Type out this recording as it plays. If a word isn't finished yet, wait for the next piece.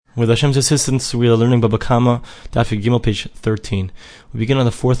With Hashem's assistance, we are learning Baba Kama, Daf Gimel, page 13. We begin on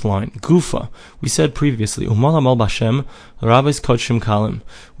the fourth line. Gufa. We said previously, Umal Amal Bashem, Rabbis Kodshim Kalim.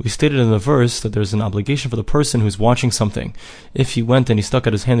 We stated in the verse that there's an obligation for the person who's watching something. If he went and he stuck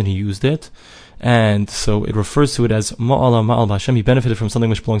out his hand and he used it, and so it refers to it as Ma'ala Ma'al Bashem, he benefited from something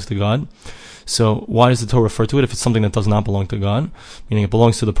which belongs to God. So why does the Torah refer to it if it's something that does not belong to God? Meaning it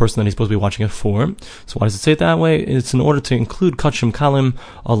belongs to the person that he's supposed to be watching it for. So why does it say it that way? It's in order to include Kodshim Kalim,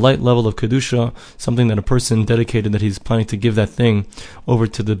 a light level of Kedusha, something that a person dedicated that he's planning to give that thing over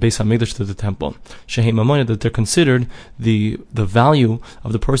to the Beis HaMikdash, to the temple. Shehem Amonah, that they're considered the value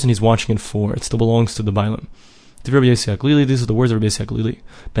of the person he's watching it for. It still belongs to the Bailam. These are the words of Rabbi Yossi HaGlili.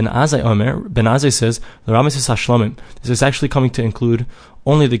 Ben Azai says, the Rambam says Hashlamim. This is actually coming to include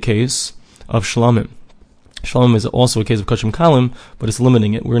only the case of Shlamim. Shlamim is also a case of Kodshim Kalim, but it's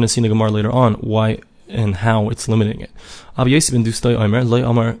limiting it. We're going to see in the Gemara later on why and how it's limiting it. Abba Yossi ben Dustay Omer, Loi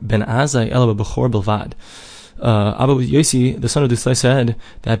Omer ben Azai Ela B'Bechor Bilvad. Abba Yossi, the son of Dustay, said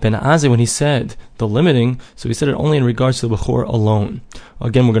that Ben Azai, when he said the limiting, so he said it only in regards to the Bechor alone.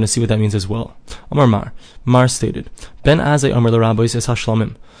 Again, we're going to see what that means as well. Amar Mar stated, Ben Azai Omer l'Rabbis es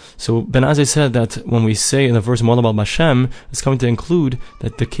Hashlamim. So Ben Azai said that when we say in the verse Mo'alabal Bashem, it's coming to include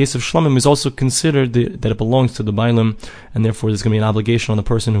that the case of Shlamim is also considered that it belongs to the Bailam, and therefore there's going to be an obligation on the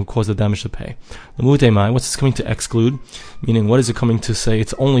person who caused the damage to pay. What's this coming to exclude? Meaning, what is it coming to say?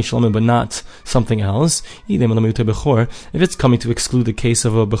 It's only Shlamim but not something else. If it's coming to exclude the case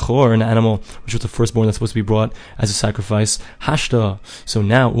of a Bechor, an animal which was the firstborn that's supposed to be brought as a sacrifice, Hashta. So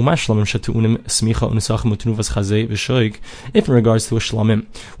now, if in regards to a Shlamim,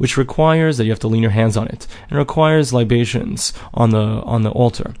 which requires that you have to lean your hands on it, and requires libations on the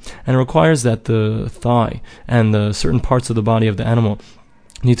altar, and requires that the thigh and the certain parts of the body of the animal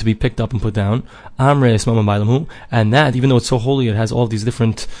need to be picked up and put down. And that, even though it's so holy, it has all of these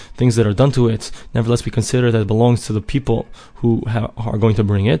different things that are done to it, nevertheless we consider that it belongs to the people who are going to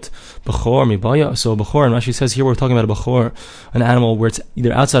bring it. Bechor mibaya. So Bechor, and Rashi says here we're talking about a Bechor, an animal where it's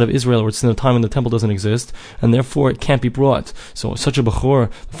either outside of Israel or it's in a time when the temple doesn't exist, and therefore it can't be brought. So such a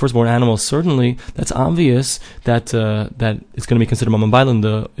Bechor, the firstborn animal, certainly that's obvious that it's going to be considered Mammon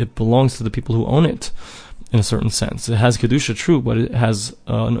Bailam. It belongs to the people who own it. In a certain sense, it has kedusha, true, but it has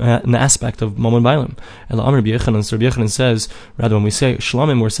an aspect of Mammon Bailam. And Rabbi Yochanan says, rather when we say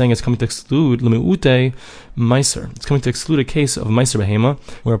Shlamim, we're saying it's coming to exclude Lemeute Meiser. It's coming to exclude a case of Meiser Behema,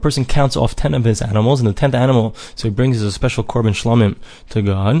 where a person counts off 10 of his animals, and the 10th animal, so he brings a special korban Shlamim to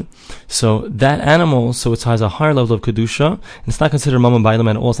God. So that animal, so it has a higher level of kedusha, and it's not considered Mammon Bailam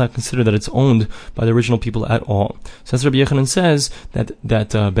at all. It's not considered that it's owned by the original people at all. So as Rabbi Yochanan says that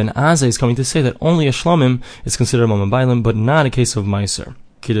Ben Azai is coming to say that only a Shlamim is considered Mammon Bailam, but not a case of Meiser.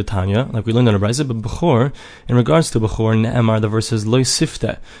 Kidatanya, like we learned in the Brisa, but Bechor, in regards to Bechor, Ne'emar, the verse says, Loi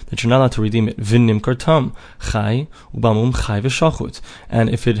Sifte, that you're not allowed to redeem it. Vinnim Kartam, Chai, Ubamum, Chai V'Shachut.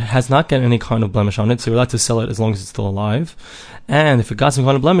 And if it has not got any kind of blemish on it, so you're allowed to sell it as long as it's still alive. And if it got some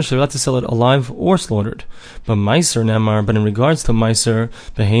kind of blemish, so you're allowed to sell it alive or slaughtered. But Meiser, Ne'emar, but in regards to Meiser,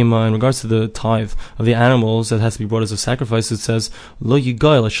 Behema, in regards to the tithe of the animals that has to be brought as a sacrifice, it says, Lo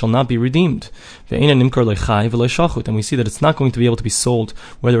Yigoil, it shall not be redeemed. Ve'ena Nimkar Loi Chai V'Loi Shachut. And we see that it's not going to be able to be sold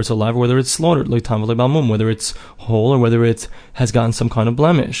whether it's alive or whether it's slaughtered, whether it's whole or whether it has gotten some kind of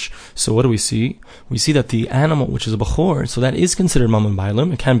blemish. So what do we see? We see that the animal, which is a Bechor, so that is considered Mammon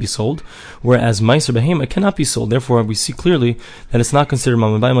Bailam, it can be sold, whereas Meiser Behema, it cannot be sold. Therefore, we see clearly that it's not considered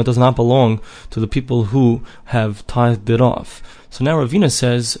Mammon Bailam, it does not belong to the people who have tithed it off. So now Ravina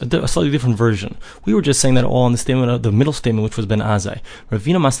says a slightly different version. We were just saying that all in the statement of the middle statement, which was Ben Azai.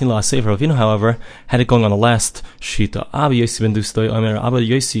 Ravina Masni La'aseh. Ravina, however, had it going on the last shita. Abba Yossi ben Dustay, Abba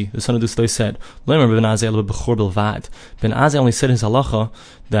Yossi, the son of Dustay, said, Ben Azai Bechor Bilvad. Ben Azai only said his halacha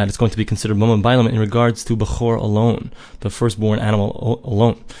that it's going to be considered Mammon Bailam in regards to Bechor alone, the firstborn animal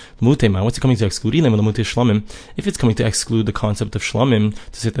alone. What's it coming to exclude? If it's coming to exclude the concept of Shlamim,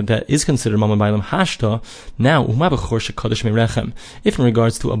 to say that is considered Mammon Bailam, Hashta, now, if in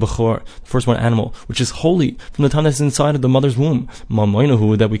regards to a Bechor, the firstborn animal, which is holy from the time that's inside of the mother's womb,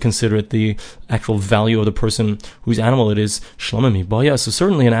 that we consider it the actual value of the person whose animal it is, Shlamim Ibaya. So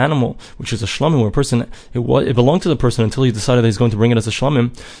certainly an animal, which is a Shlamim, where a person, it belonged to the person until he decided that he's going to bring it as a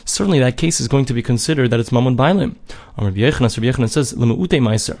Shlamim, certainly that case is going to be considered that it's Mammon Bailam. Rabbi Yochanan says,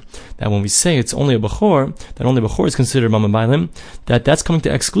 that when we say it's only a Bechor, that only Bechor is considered Mammon Bailam, that's coming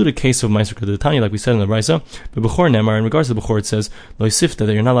to exclude a case of Meiser Kedatanya, like we said in the Brisa. But Bechor Nemar, in regards to Bechor, it says, Lo Sifta,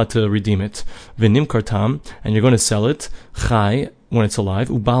 that you're not allowed to redeem it. V'nim Kartam, and you're going to sell it, Chai, when it's alive,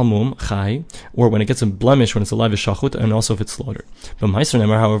 ubalmum chai, or when it gets a blemish when it's alive, is shachut, and also if it's slaughtered. But Meiser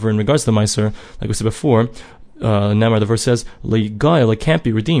Nemar, however, in regards to the Meiser, like we said before, Namar, the verse says, it can't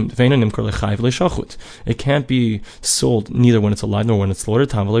be redeemed. It can't be sold neither when it's alive nor when it's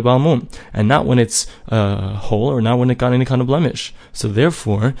slaughtered, and not when it's whole or not when it got any kind of blemish. So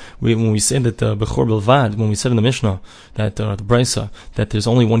therefore, when we say that Bechor Bilvad, when we said in the Mishnah that the Brisa, that there's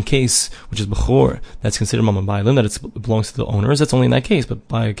only one case, which is Bechor, that's considered Mammon Bailim, that it belongs to the owners, that's only in that case. But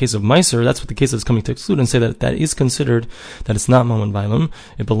by a case of Meiser, that's what the case that's coming to exclude and say that that is considered, that it's not Mammon Bailim,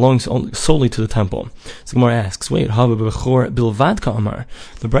 it belongs solely to the temple. So Gemara asks, wait, Bechor Bilvad Ka'amar.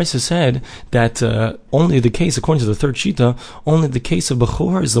 The Brisa said that only the case, according to the third Shita, only the case of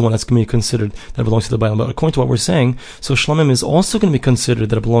Bechor is the one that's going to be considered that belongs to the Bailim. But according to what we're saying, so Shlamim is also going to be considered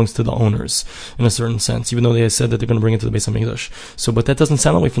that it belongs to the owners in a certain sense, even though they said that they're going to bring it to the Beis HaMikdash. So, but that doesn't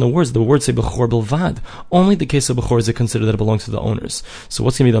sound away from the words. The words say Bechor Bilvad. Only the case of Bechor is it considered that it belongs to the owners. So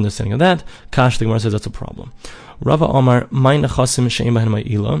what's going to be the understanding of that? Kash, the Gemara says that's a problem. Rava Amar, May Nechasim She'em Bahen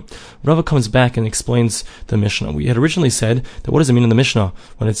Ma'ila. Rava comes back and explains the Mishnah. We had originally said that what does it mean in the Mishnah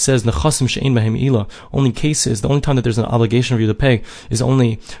when it says Nechasim She'em Bahen Ma'ila? Only cases, the only time that there's an obligation for you to pay is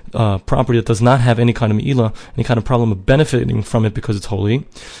only property that does not have any kind of Ma'ila, any kind of problem of benefiting from it because it's holy.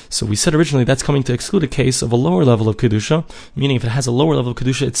 So we said originally that's coming to exclude a case of a lower level of Kedusha, meaning if it has a lower level of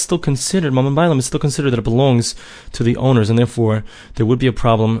Kedusha, it's still considered, Mammon Bailim, it's still considered that it belongs to the owners, and therefore there would be a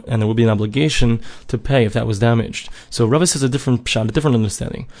problem and there would be an obligation to pay if that was damaged. So Rava says a different pshat, a different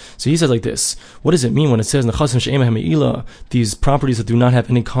understanding. So he says like this: what does it mean when it says Nechasim she'em bahem me'ila, these properties that do not have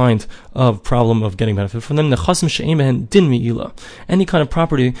any kind of problem of getting benefit from them? Nechasim she'em bahem din me'ila, any kind of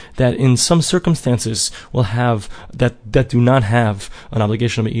property that in some circumstances will have that do not have an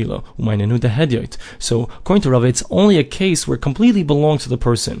obligation of me'ila. Umaynenu dehedyot. So according to Rava, it's only a case where it completely belongs to the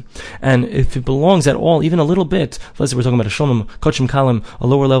person, and if it belongs at all, even a little bit, let's say we're talking about a shlomim, kochim kalim, a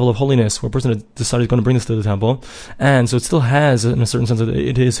lower level of holiness, where a person decided he's going to bring this to the temple. And so it still has, in a certain sense, that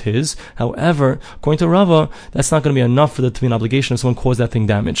it is his. However, according to Rava, that's not going to be enough for there to be an obligation if someone caused that thing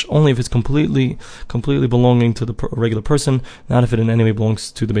damage. Only if it's completely belonging to the regular person, not if it in any way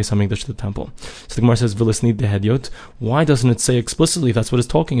belongs to the Beis HaMikdash, to the temple. So the Gemara says, "V'lisnid dehedyot." Why doesn't it say explicitly if that's what it's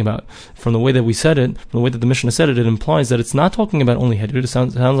talking about? From the way that we said it, from the way that the Mishnah said it, it implies that it's not talking about only hedyot. It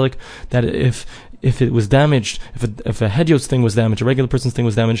sounds like that if it was damaged, if a hedyot's thing was damaged, a regular person's thing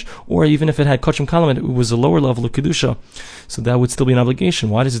was damaged, or even if it had kochim kalam, it was a lower level of kedusha, so that would still be an obligation.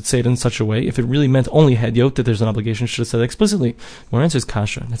 Why does it say it in such a way? If it really meant only hedyot, that there's an obligation, it should have said it explicitly. Our answer is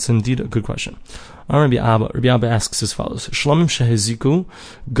kasha. That's indeed a good question. Rabbi Abba asks as follows: Shlomim sheheziku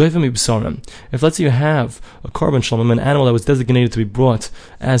goyva mibsarim. If let's say you have a korban shlomim, an animal that was designated to be brought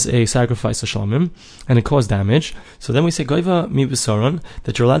as a sacrifice to shlomim, and it caused damage, so then we say goyva mibsarim,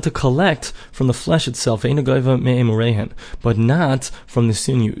 that you're allowed to collect from the flesh itself, but not from the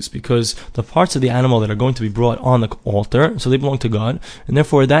sinews, because the parts of the animal that are going to be brought on the altar, so they belong to God, and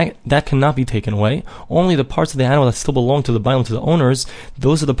therefore that cannot be taken away. Only the parts of the animal that still belong to the Bailim, to the owners,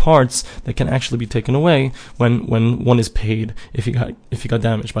 those are the parts that can actually be taken away when one is paid if he got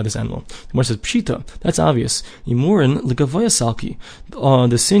damaged by this animal. The Gemara says pshita, that's obvious. Imurin legavoya salki,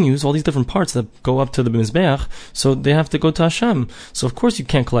 the sinews, all these different parts that go up to the mizbeach, so they have to go to Hashem. So of course you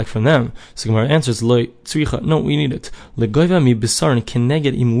can't collect from them. So Gemara answers lo tzricha, no, we need it. Legoyva mi bisarin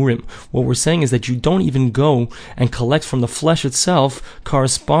keneged imurim. What we're saying is that you don't even go and collect from the flesh itself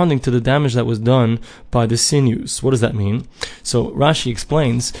corresponding to the damage that was done by the sinews. What does that mean? So Rashi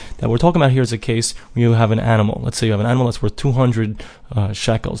explains that we're talking about here is a case where you have an animal. Let's say you have an animal that's worth 200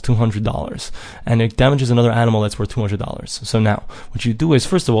 shekels, $200, and it damages another animal that's worth $200. So now, what you do is,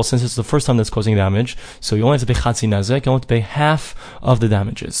 first of all, since it's the first time that's causing damage, so you only have to pay chatzi nazek, you only have to pay half of the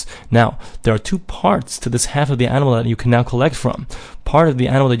damages. Now, there are two parts to this half of the animal that you can now collect from. Part of the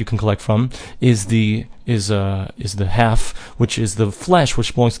animal that you can collect from is the half, which is the flesh,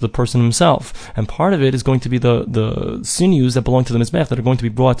 which belongs to the person himself, and part of it is going to be the sinews that belong to the mizbech that are going to be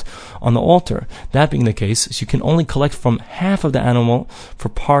brought on the altar. That being the case, so you can only collect from half of the animal for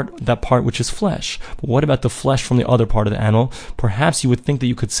that part which is flesh. But what about the flesh from the other part of the animal? Perhaps you would think that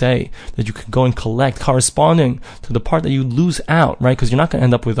you could say that you could go and collect corresponding to the part that you lose out, right? Because you're not going to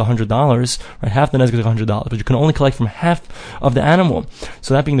end up with $100, right? Half the net is going to be $100, but you can only collect from half of the animal.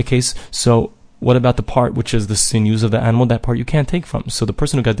 So that being the case, so what about the part which is the sinews of the animal? That part you can't take from. So the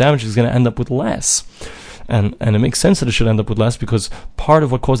person who got damaged is going to end up with less. And it makes sense that it should end up with less, because part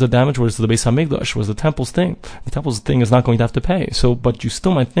of what caused the damage was the Beis HaMikdash, was the temple's thing. The temple's thing is not going to have to pay. So, but you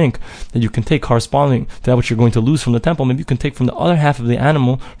still might think that you can take corresponding to that which you're going to lose from the temple. Maybe you can take from the other half of the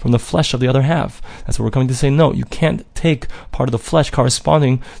animal, from the flesh of the other half. That's what we're coming to say. No, you can't take part of the flesh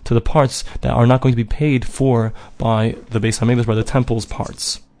corresponding to the parts that are not going to be paid for by the Beis HaMikdash, by the temple's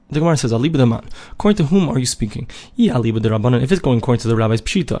parts. The Gemara says, Aliba Daman. According to whom are you speaking? If it's going according to the rabbi's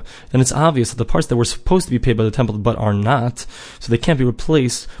pshita, then it's obvious that the parts that were supposed to be paid by the temple but are not, so they can't be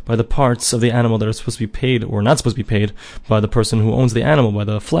replaced by the parts of the animal that are supposed to be paid or not supposed to be paid by the person who owns the animal, by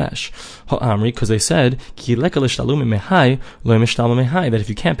the flesh. Because they said, that if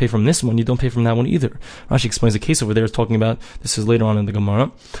you can't pay from this one, you don't pay from that one either. Rashi explains the case over there is talking about, this is later on in the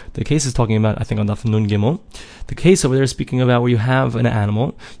Gemara, the case is talking about, I think on Daf Nun Gimel, the case over there is speaking about where you have an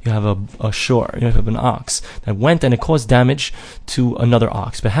animal, you have a shore, you have an ox that went and it caused damage to another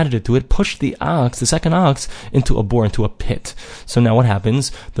ox. But how did it do it? Pushed the second ox, into a bore, into a pit. So now what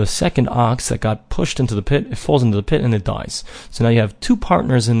happens? The second ox that got pushed into the pit, it falls into the pit and it dies. So now you have two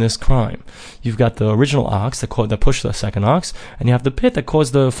partners in this crime. You've got the original ox that pushed the second ox, and you have the pit that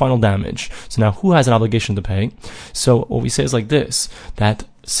caused the final damage. So now who has an obligation to pay? So what we say is like this, that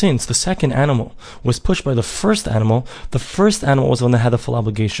since the second animal was pushed by the first animal was the one that had the full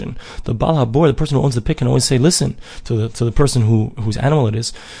obligation. The Baal HaBor, the person who owns the pit, can always say, listen, to the person whose animal it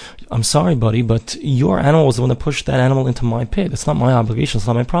is, I'm sorry, buddy, but your animal was the one that pushed that animal into my pit. It's not my obligation. It's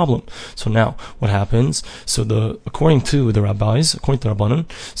not my problem. So now, what happens? So according to the rabbis, according to the Rabbanan,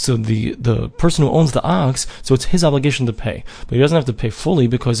 so the person who owns the ox, so it's his obligation to pay. But he doesn't have to pay fully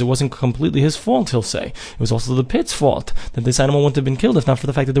because it wasn't completely his fault, he'll say. It was also the pit's fault that this animal wouldn't have been killed if not for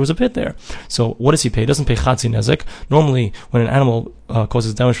the fact that there was a pit there. So what does he pay? He doesn't pay chatzi nezek. Normally, when an animal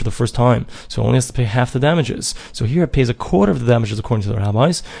causes damage for the first time, so it only has to pay half the damages. So here it pays a quarter of the damages according to the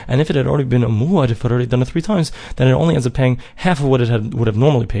rabbis, and if it had already been a muad, if it had already done it 3 times, then it only ends up paying half of what it would have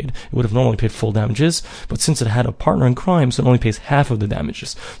normally paid. It would have normally paid full damages, but since it had a partner in crime, so it only pays half of the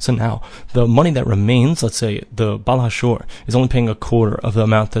damages. So now, the money that remains, let's say the Baal HaShor is only paying a quarter of the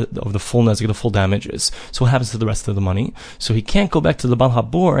amount of the full nezek, the full damages. So what happens to the rest of the money? So he can't go back to the Baal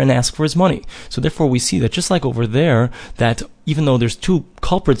HaBor and ask for his money. So therefore we see that just like over there, that even though there's 2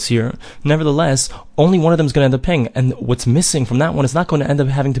 culprits here, nevertheless, only one of them is going to end up paying, and what's missing from that one is not going to end up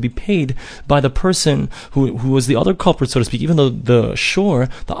having to be paid by the person who was the other culprit, so to speak. Even though the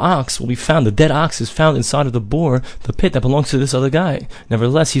ox will be found, the dead ox is found inside of the bore, the pit that belongs to this other guy.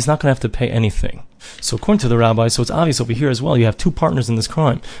 Nevertheless, he's not going to have to pay anything. So according to the rabbi, so it's obvious over here as well, you have 2 partners in this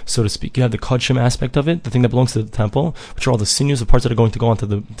crime, so to speak. You have the kodshim aspect of it, the thing that belongs to the temple, which are all the sinews, the parts that are going to go onto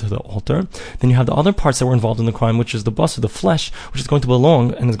the altar. Then you have the other parts that were involved in the crime, which is the basar, the flesh, which is going to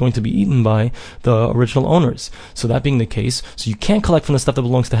belong and is going to be eaten by the original owners. So that being the case, so you can't collect from the stuff that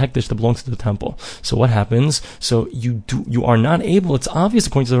belongs to Hekdesh, that belongs to the temple. So what happens? So you are not able, it's obvious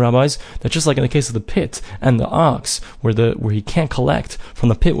according to the rabbis, that just like in the case of the pit and the ox, where he can't collect from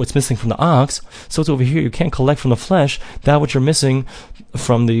the pit what's missing from the ox, so it's over here, you can't collect from the flesh that which you're missing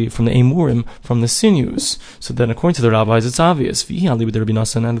from the emurim, from the sinews. So then according to the rabbis, it's obvious.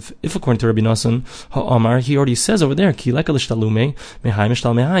 And if according to Rabbi Nassan, he already says over there, he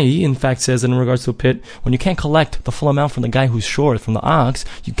in fact says that in regards to a pit, when you can't collect the full amount from the guy who's short, from the ox,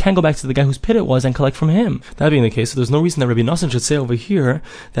 you can go back to the guy whose pit it was and collect from him. That being the case, so there's no reason that Rabbi Nassan should say over here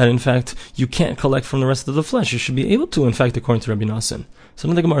that in fact you can't collect from the rest of the flesh. You should be able to, in fact, according to Rabbi Nassan. So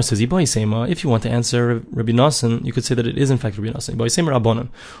then the Gemara says, if you want to answer Rabbi Nassan, you could say that it is in fact Rabbi Nassan.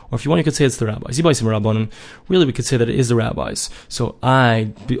 Or if you want, you could say it's the rabbis. Really, we could say that it is the rabbis. So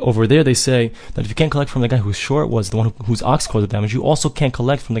over there they say that if you can't collect from the guy whose short was, the one whose ox caused the damage, you also can't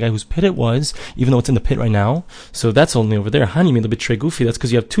collect from the guy whose pit it was, even though it's in the pit right now. So that's only over there. Hani mean the betray goofy. That's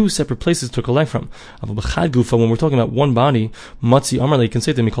because you have 2 separate places to collect from. When we're talking about one body, matzi amar, you can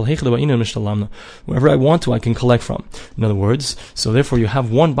say to me, wherever I want to, I can collect from. In other words, so therefore you have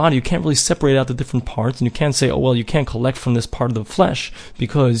one body, you can't really separate out the different parts, and you can't say, oh well, you can't collect from this part of the flesh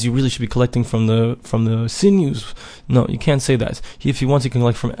because you really should be collecting from the sinews. No, you can't say that. If he wants, he can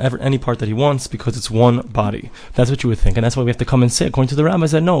collect from any part that he wants because it's one body. That's what you would think, and that's why we have to come and say, according to the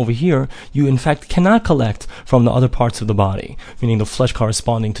rabbis, that no, over here you in fact cannot collect from the other parts of the body, meaning the flesh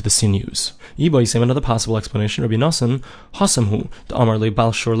corresponding to the sinews. Another possible explanation, Rabbi Nassan, Hasamhu, the Amar le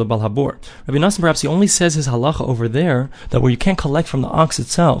Bal Shor le Bal Habor. Rabbi Nassan perhaps he only says his halacha over there that where you can't collect from the ox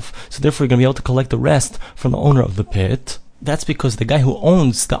itself, so therefore you're going to be able to collect the rest from the owner of the pit. That's because the guy who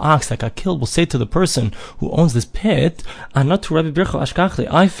owns the ox that got killed will say to the person who owns this pit,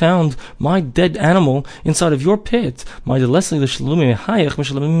 I found my dead animal inside of your pit. Whatever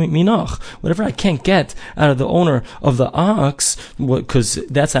I can't get out of the owner of the ox, because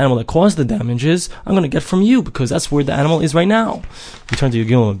that's the animal that caused the damages, I'm going to get from you, because that's where the animal is right now. We turn to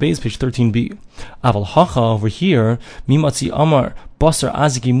Yigilum Beis, page 13b. Aval Hacha over here, Mimatzi Amar, basar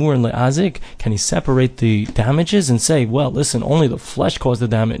azik imur and le'azik? Can he separate the damages and say, well, listen, only the flesh caused the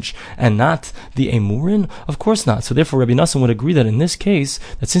damage and not the emurin? Of course not. So therefore, Rabbi Nassim would agree that in this case,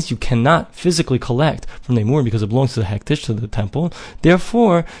 that since you cannot physically collect from the emurin because it belongs to the hektish, to the temple,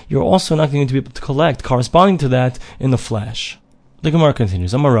 therefore, you're also not going to be able to collect corresponding to that in the flesh. The Gemara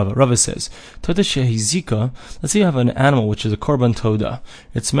continues. Amar Rava. Rava says, Toda shehizika. Let's say you have an animal which is a korban toda.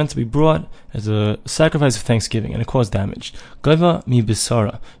 It's meant to be brought as a sacrifice of thanksgiving, and it caused damage. Gava mi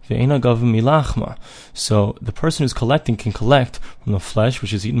bisara ve'ena gava mi lachma. So the person who's collecting can collect from the flesh,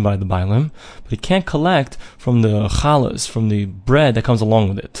 which is eaten by the bailim, but he can't collect from the chalas, from the bread that comes along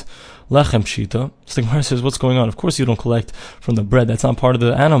with it. Lechem pshita. So the Gemara says, what's going on? Of course you don't collect from the bread. That's not part of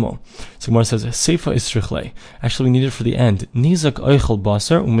the animal. So the Gemara says, Seifa istrichle. Actually, we need it for the end. Nizak oichel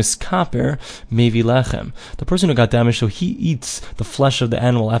basar umiskaper mevi lechem. The person who got damaged, so he eats the flesh of the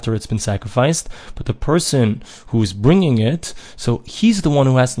animal after it's been sacrificed, but the person who's bringing it, so he's the one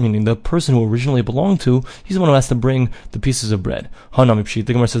who has, meaning the person who originally belonged to, he's the one who has to bring the pieces of bread. Hanami pshita.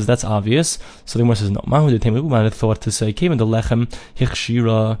 The Gemara says, that's obvious. So the Gemara says, no. Mahu detemu. We thought to say, Kevin the lechem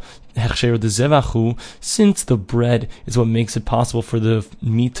hichshira. Since the bread is what makes it possible for the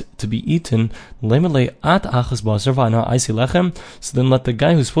meat to be eaten, so then let the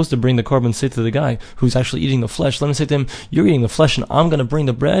guy who's supposed to bring the korban say to the guy who's actually eating the flesh, let him say to him, you're eating the flesh and I'm going to bring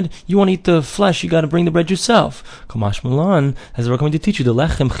the bread. You want to eat the flesh, you got to bring the bread yourself. Kamash Milan has a coming to teach you the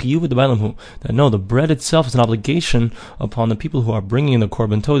lechem chiyuv the bailam that no, the bread itself is an obligation upon the people who are bringing the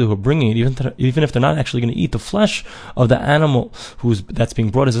korban toda, who are bringing it, even if they're not actually going to eat the flesh of the animal that's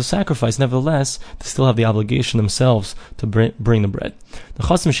being brought as a sacrifice. Nevertheless, they still have the obligation themselves to bring the bread. The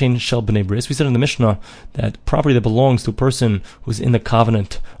Chasim Shein Shel B'nei Bris, we said in the Mishnah that property that belongs to a person who's in the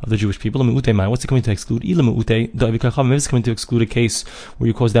covenant of the Jewish people, what's it coming to exclude? Maybe it's coming to exclude a case where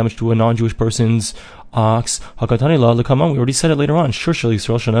you cause damage to a non-Jewish person's ox. We already said it later on. If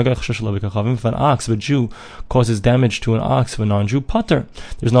an ox of a Jew causes damage to an ox of a non-Jew, pater,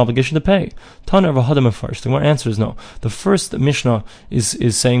 there's no obligation to pay. The more answer is no. The first Mishnah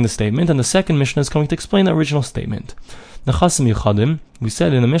is saying the statement, and the second Mishnah is coming to explain the original statement. We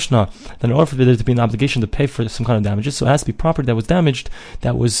said in the Mishnah that in order for there to be an obligation to pay for some kind of damages, so it has to be property that was damaged,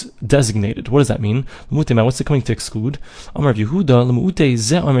 that was designated. What does that mean? What's it coming to exclude? It's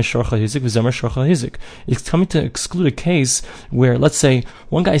coming to exclude a case where, let's say,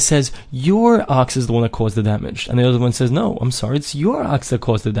 one guy says, your ox is the one that caused the damage, and the other one says, no, I'm sorry, it's your ox that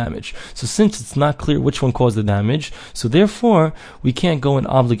caused the damage. So since it's not clear which one caused the damage, so therefore, we can't go and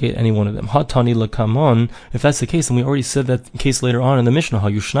obligate any one of them. Hatani lakamon, if that's the case, and we already said that case later on in the Mishnah,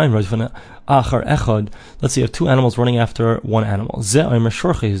 let's say you have two animals running after one animal. And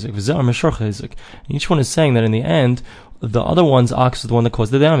each one is saying that in the end, the other one's ox is the one that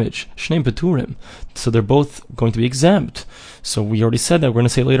caused the damage. Shneim peturim. So they're both going to be exempt. So we already said that, we're going to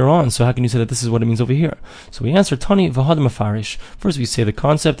say it later on. So how can you say that this is what it means over here? So we answer, Tani v'had mafarish. First we say the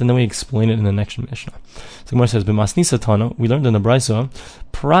concept, and then we explain it in the next Mishnah. So Gemara says, B'masnisa Tana, we learned in the Brisa,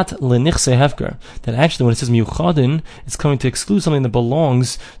 Prat lenichse hefker, that actually when it says miyuchadin, it's coming to exclude something that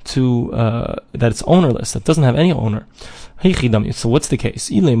belongs to, that it's ownerless, that doesn't have any owner. So what's the case?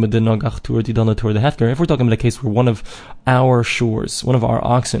 If we're talking about a case where one of our shores, one of our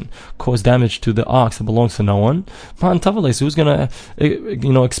oxen, caused damage to the ox that belongs to no one, who's going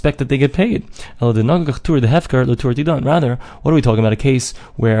to expect that they get paid? Rather, what are we talking about? A case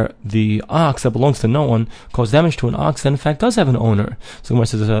where the ox that belongs to no one caused damage to an ox that in fact does have an owner. So Gemara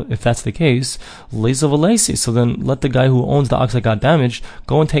says, if that's the case, so then let the guy who owns the ox that got damaged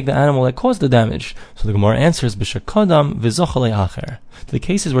go and take the animal that caused the damage. So the Gemara answers, the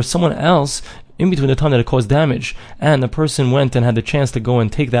cases where someone else, in between the time that it caused damage and the person went and had the chance to go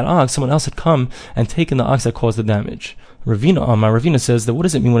and take that ox, someone else had come and taken the ox that caused the damage. Ravina says that what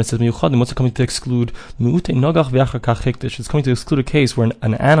does it mean when it says miyuchadim? What's it coming to exclude? It's coming to exclude a case where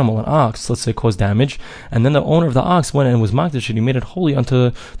an animal, an ox, let's say, caused damage, and then the owner of the ox went and was makdash and he made it holy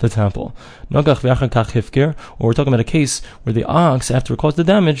unto the temple. Or we're talking about a case where the ox, after it caused the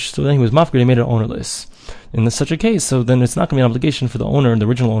damage, so then he was mafgir, he made it ownerless. In such a case, so then it's not going to be an obligation for the owner, the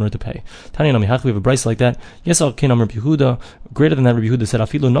original owner, to pay. Tanya Namihach, we have a Bryce like that. Yes, Al Kenam Rabbi Yehuda, greater than that, Rabbi Yehuda said,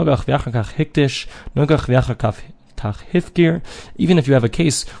 Afilu nogach v'achakach hiktish, nogach v'achakach hifgir. Even if you have a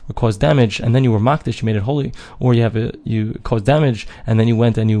case where caused damage and then you were makdish, you made it holy, or you caused damage and then you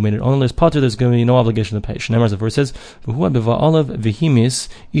went and you made it ownerless, pater, there's going to be no obligation to pay. Shneimar, the verse says, the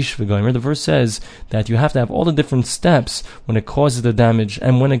verse says that you have to have all the different steps when it causes the damage,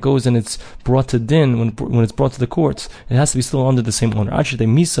 and when it goes and it's brought to din, when it's brought to the courts, it has to be still under the same owner.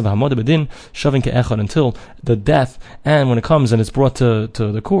 Until the death, and when it comes and it's brought to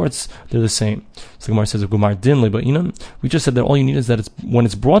the courts, they're the same. So the Gemara says, We just said that all you need is that when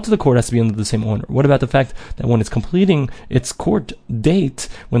it's brought to the court, it has to be under the same owner. What about the fact that when it's completing its court date,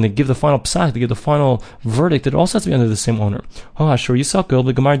 when they give the final psak, they give the final verdict, it also has to be under the same owner? That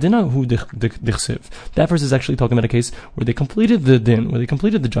verse is actually talking about a case where they completed the din, where they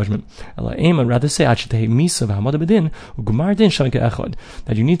completed the judgment. I'd rather say that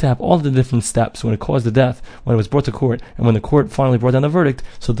you need to have all the different steps when it caused the death, when it was brought to court, and when the court finally brought down the verdict,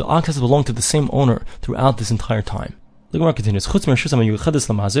 so the ox has to belong to the same owner throughout this entire time. The Gemara continues. We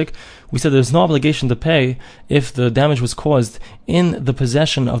said there's no obligation to pay if the damage was caused in the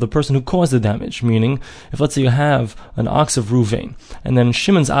possession of the person who caused the damage. Meaning, if let's say you have an ox of Ruvain, and then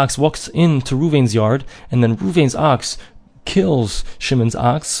Shimon's ox walks into Ruvain's yard, and then Ruvain's ox kills Shimon's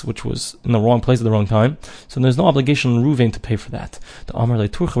ox, which was in the wrong place at the wrong time, so there's no obligation on Ruvain to pay for that. The Amar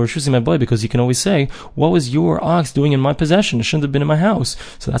my boy, because you can always say, what was your ox doing in my possession? It shouldn't have been in my house,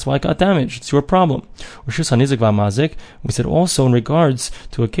 so that's why it got damaged. It's your problem. We said also in regards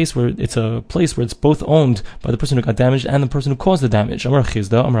to a case where it's a place where it's both owned by the person who got damaged and the person who caused the damage. Amar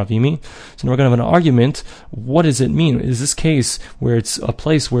Chizda, Amar Avimi. So now we're going to have an argument. What does it mean? Is this case where it's a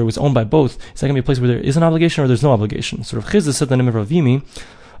place where it was owned by both, is that going to be a place where there is an obligation or there's no obligation? Sort of Chizda said the name of Ravimi,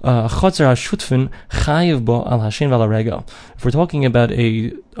 if we're talking about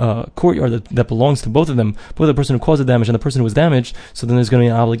a courtyard that belongs to both of them, both the person who caused the damage and the person who was damaged, so then there's going to be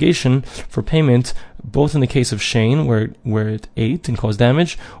an obligation for payment, both in the case of Shane, where it ate and caused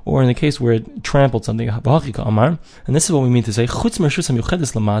damage, or in the case where it trampled something. And this is what we mean to say, that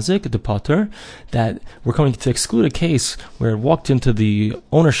we're coming to exclude a case where it walked into the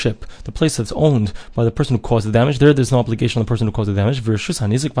ownership, the place that's owned by the person who caused the damage. There's no obligation on the person who caused the damage.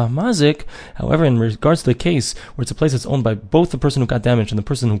 However, in regards to the case where it's a place that's owned by both the person who got damaged and the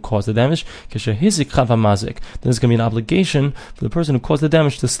person who caused the damage, then there's going to be an obligation for the person who caused the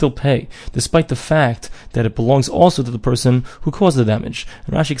damage to still pay, despite the fact that it belongs also to the person who caused the damage.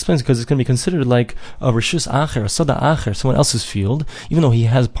 And Rashi explains because it's going to be considered like a rishus acher, a sada acher, someone else's field. Even though he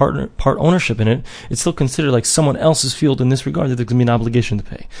has part ownership in it, it's still considered like someone else's field in this regard, that there's going to be an obligation to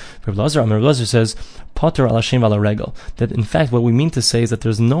pay. Rabbi Lazar says, Pater ala shem ala regel, that in fact what we mean to say is that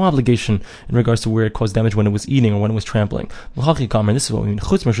there's no obligation in regards to where it caused damage when it was eating or when it was trampling. This is what we mean.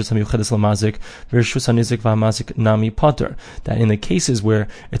 That in the cases where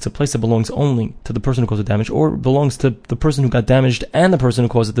it's a place that belongs only to the person who caused the damage, or belongs to the person who got damaged and the person who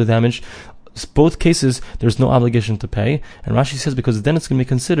caused the damage, both cases, there's no obligation to pay. And Rashi says because then it's going to be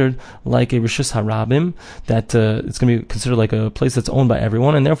considered like a Rishus Harabim, that it's going to be considered like a place that's owned by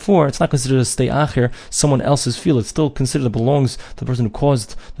everyone, and therefore it's not considered a stay acher, someone else's field. It's still considered it belongs to the person who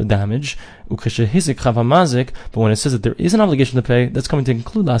caused the damage. But when it says that there is an obligation to pay, that's coming to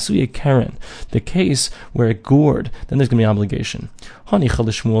include Lasuye Karen, the case where it gored, then there's going to be an obligation. So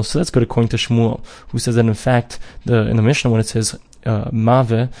let's go according to Shmuel, who says that in fact, in the Mishnah, when it says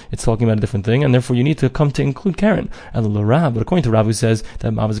Mave, it's talking about a different thing, and therefore you need to come to include Karen. But according to Rav, who says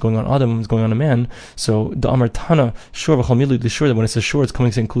that Mave is going on Adam, is going on a man, so the Amar Tana, sure that when it says sure, it's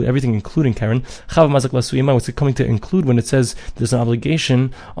coming to include everything, including Karen. What's it coming to include when it says there's an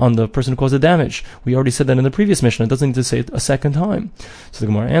obligation on the person who caused the damage? We already said that in the previous Mishnah. It doesn't need to say it a second time. So the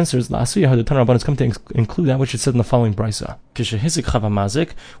Gemara answers, the Tana Rabban is coming to include that which it said in the following brisa.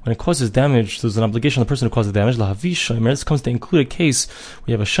 When it causes damage, there's an obligation on the person who caused the damage. This comes to include a case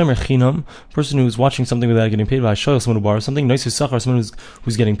we have a shomer chinam, person who's watching something without getting paid, someone who borrows something, someone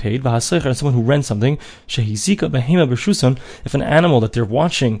who's getting paid, and someone who rents something. If an animal that they're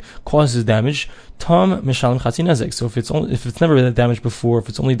watching causes damage, Tom Mishalim Chatzi Nezek. So if it's never been damaged before, if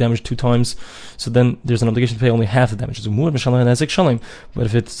it's only damaged 2 times, so then there's an obligation to pay only half the damage. But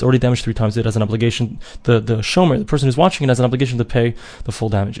if it's already damaged 3 times, it has an obligation. The shomer, the person who's watching it, has an obligation to pay the full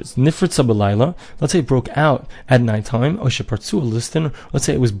damages. Nifrit Sabalayla, let's say it broke out at nighttime. Let's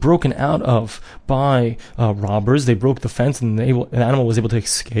say it was broken out of by robbers. They broke the fence and the animal was able to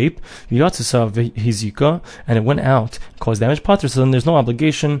escape. And it went out, caused damage. Pater, so then there's no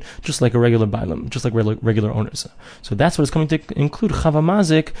obligation, just like a regular bailam, just like regular owners. So that's what it's coming to include.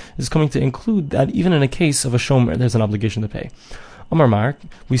 Chavamazik is coming to include that even in a case of a shomer, there's an obligation to pay. Omar Mark,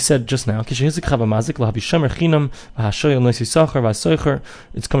 we said just now, it's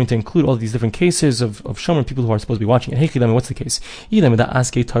coming to include all these different cases of shomer, people who are supposed to be watching it. What's the case? If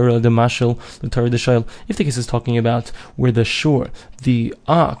the case is talking about where the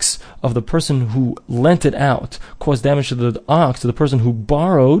ox of the person who lent it out caused damage to the ox to the person who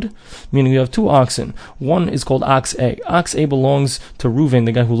borrowed, meaning you have 2 oxen. One is called ox A. Ox A belongs to Reuven,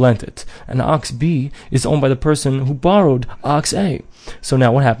 the guy who lent it, and ox B is owned by the person who borrowed ox A. A. So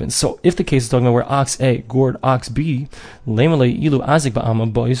now what happens? So if the case is talking about where ox A gored ox B, lemele ilu azik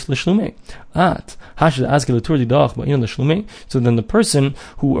ba'ama bois l'shlume at hashid azik l'tur didach ba'in l'shlume. So then the person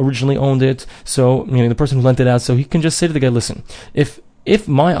who originally owned it, so meaning the person who lent it out, so he can just say to the guy, listen, if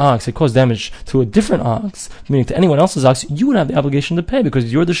my ox had caused damage to a different ox, meaning to anyone else's ox, you would have the obligation to pay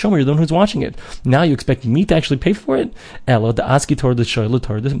because you're the shomer, you're the one who's watching it. Now you expect me to actually pay for it? Ella, the aski tor the shoyla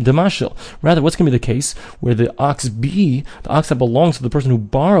tor the mashil. Rather, what's going to be the case where the ox B, the ox that belongs to the person who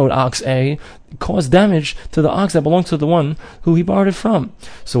borrowed ox A, caused damage to the ox that belongs to the one who he borrowed it from.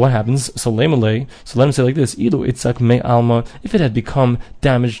 So what happens? So let him say like this: Ilu itzak me alma. If it had become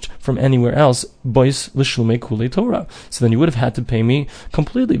damaged from anywhere else, bois l'shlume kule Torah. So then you would have had to pay me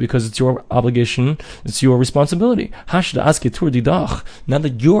completely because it's your obligation, it's your responsibility. Hashda aske tur didach. Now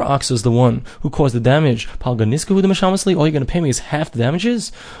that your ox is the one who caused the damage, palganiska hu demashamasli, all you're going to pay me is half the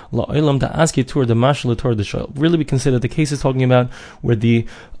damages. La olam da aske tur the mashal tur the shoyl. Really, we consider the case is talking about where the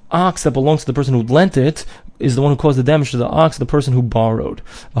ox that belongs to the person who lent it is the one who caused the damage to the ox, the person who borrowed.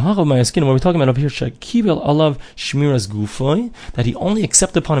 What we're talking about over here, Shakibel alav shmiras gufoi, that he only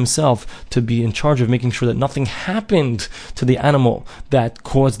accepted upon himself to be in charge of making sure that nothing happened to the animal that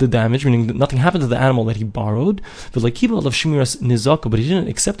caused the damage, meaning that nothing happened to the animal that he borrowed. But Lakibel alav shmiras nizaka, but he didn't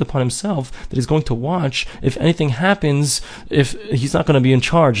accept upon himself that he's going to watch if anything happens, if he's not going to be in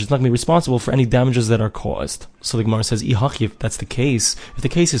charge, he's not going to be responsible for any damages that are caused. So the Gemara says, if that's the case, if the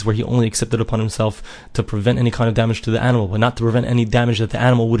case is where he only accepted upon himself to prevent any kind of damage to the animal, but not to prevent any damage that the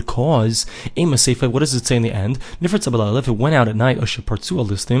animal would cause, what does it say in the end? If it went out at night,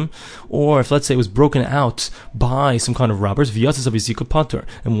 or if let's say it was broken out by some kind of robbers,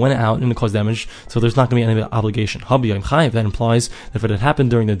 and went out and it caused damage, so there's not going to be any obligation. That implies that if it had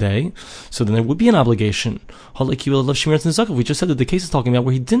happened during the day, so then there would be an obligation. We just said that the case is talking about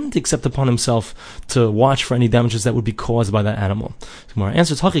where he didn't accept upon himself to watch for any damages that would be caused by that animal. So our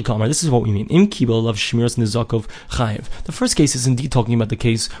answer is this is what we mean. The first case is indeed talking about the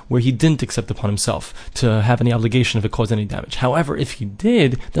case where he didn't accept upon himself to have any obligation if it caused any damage. However, if he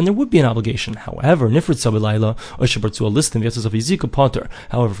did, then there would be an obligation. However, if it happened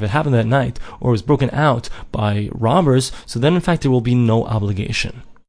that night or was broken out by robbers, so then in fact there will be no obligation.